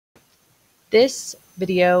This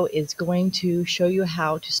video is going to show you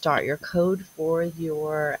how to start your code for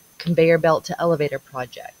your conveyor belt to elevator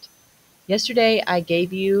project. Yesterday I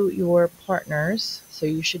gave you your partners, so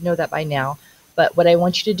you should know that by now, but what I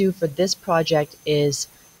want you to do for this project is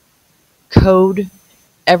code.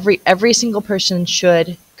 Every single person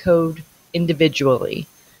should code individually.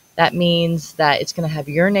 That means that it's going to have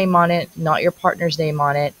your name on it, not your partner's name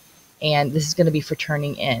on it, and this is going to be for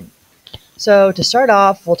turning in. So to start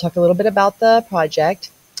off, we'll talk a little bit about the project.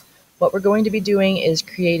 What we're going to be doing is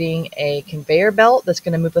creating a conveyor belt that's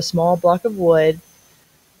going to move a small block of wood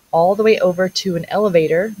all the way over to an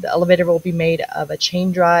elevator. The elevator will be made of a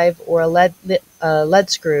chain drive or a lead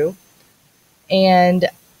screw. And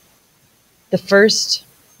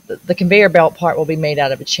the conveyor belt part will be made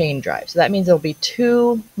out of a chain drive. So that means there'll be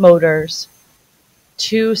two motors,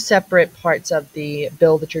 two separate parts of the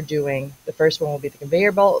build that you're doing. The first one will be the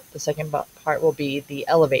conveyor belt. The second part will be the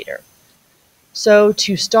elevator. So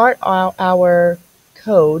to start our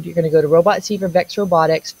code, you're going to go to RobotC for Vex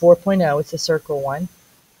Robotics 4.0. It's the circle one.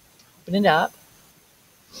 Open it up.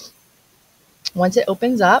 Once it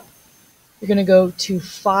opens up, you're going to go to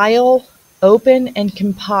File, Open, and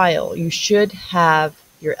Compile. You should have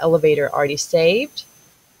your elevator already saved.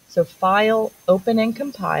 So File, Open, and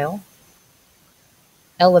Compile.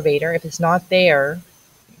 Elevator. If it's not there,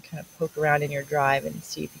 you can kind of poke around in your drive and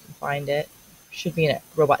see if you can find it. It should be in a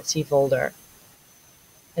RobotC folder.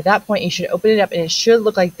 At that point, you should open it up and it should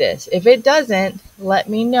look like this. If it doesn't, let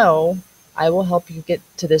me know. I will help you get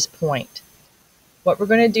to this point. What we're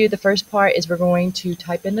going to do, the first part is we're going to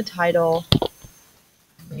type in the title,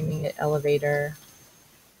 naming it elevator,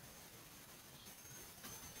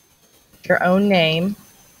 your own name,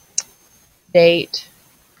 date,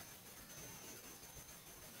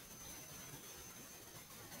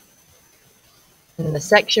 and the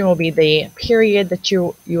section will be the period that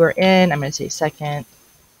you are in. I'm going to say second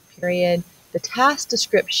period. The task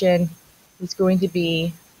description is going to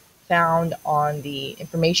be found on the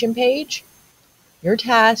information page. Your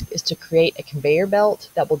task is to create a conveyor belt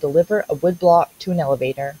that will deliver a wood block to an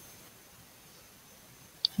elevator.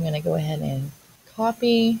 I'm going to go ahead and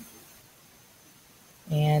copy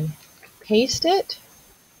and paste it.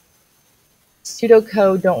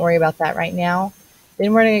 Pseudocode, don't worry about that right now.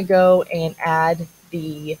 Then we're going to go and add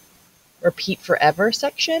the repeat forever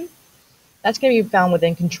section. That's going to be found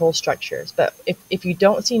within control structures. But if you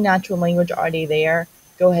don't see natural language already there,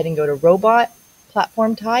 go ahead and go to Robot,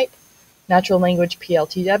 Platform Type, Natural Language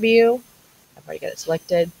PLTW. I've already got it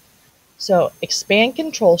selected. So expand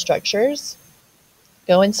control structures,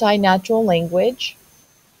 go inside natural language,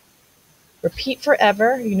 repeat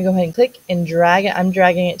forever. You're going to go ahead and click and drag it. I'm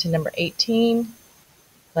dragging it to number 18.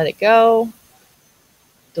 Let it go.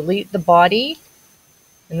 Delete the body.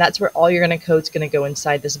 And that's where all your code is going to go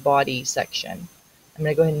inside this body section. I'm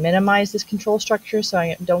going to go ahead and minimize this control structure so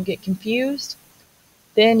I don't get confused.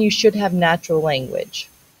 Then you should have natural language.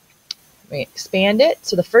 We expand it.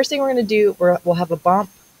 So the first thing we're going to do, we'll have a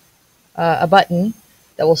button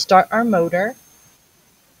that will start our motor.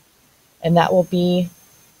 And that will be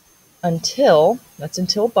until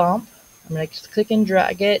bump. I'm going to click and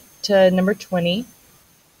drag it to number 20.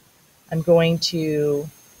 I'm going to,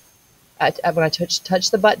 when I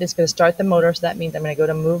touch the button, it's going to start the motor. So that means I'm going to go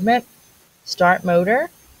to Movement, Start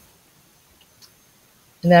Motor.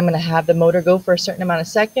 And then I'm going to have the motor go for a certain amount of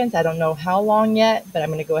seconds. I don't know how long yet, but I'm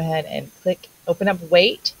going to go ahead and click, open up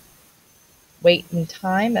Wait. Wait in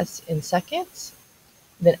time, that's in seconds.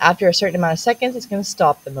 Then after a certain amount of seconds, it's going to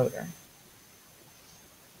stop the motor.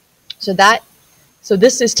 So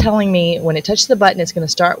this is telling me when it touches the button, it's going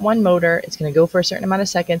to start one motor, it's going to go for a certain amount of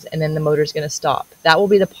seconds, and then the motor is going to stop. That will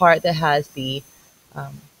be the part that has the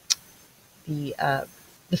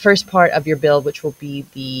first part of your build, which will be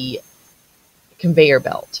the conveyor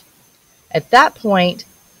belt. At that point,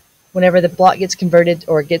 whenever the block gets converted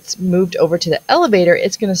or gets moved over to the elevator,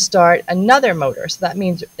 it's going to start another motor. So that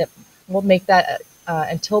means that we'll make that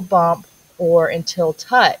until bump or until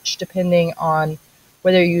touch, depending on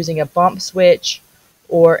whether you're using a bump switch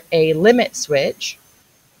or a limit switch.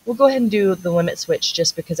 We'll go ahead and do the limit switch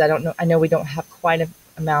just because I know we don't have quite the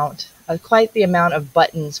amount of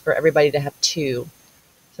buttons for everybody to have two.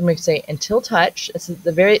 So I'm going to say until touch. It's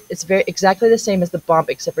very exactly the same as the bump,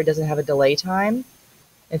 except for it doesn't have a delay time.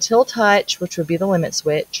 Until touch, which would be the limit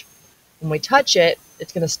switch. When we touch it,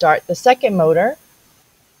 it's going to start the second motor.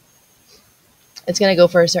 It's going to go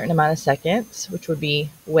for a certain amount of seconds, which would be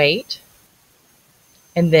wait.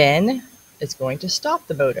 And then it's going to stop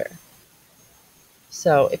the motor.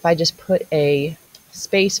 So if I just put a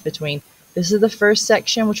space between, this is the first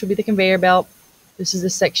section, which would be the conveyor belt. This is the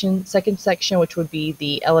second section, which would be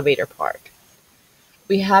the elevator part.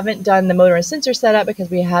 We haven't done the motor and sensor setup because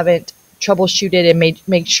we haven't troubleshooted and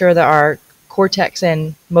made sure that our Cortex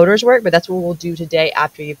and motors work, but that's what we'll do today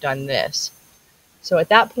after you've done this. So at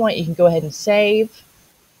that point, you can go ahead and save.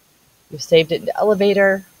 We've saved it into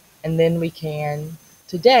Elevator, and then we can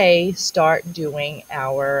today start doing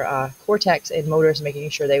our Cortex and motors, making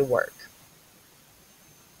sure they work.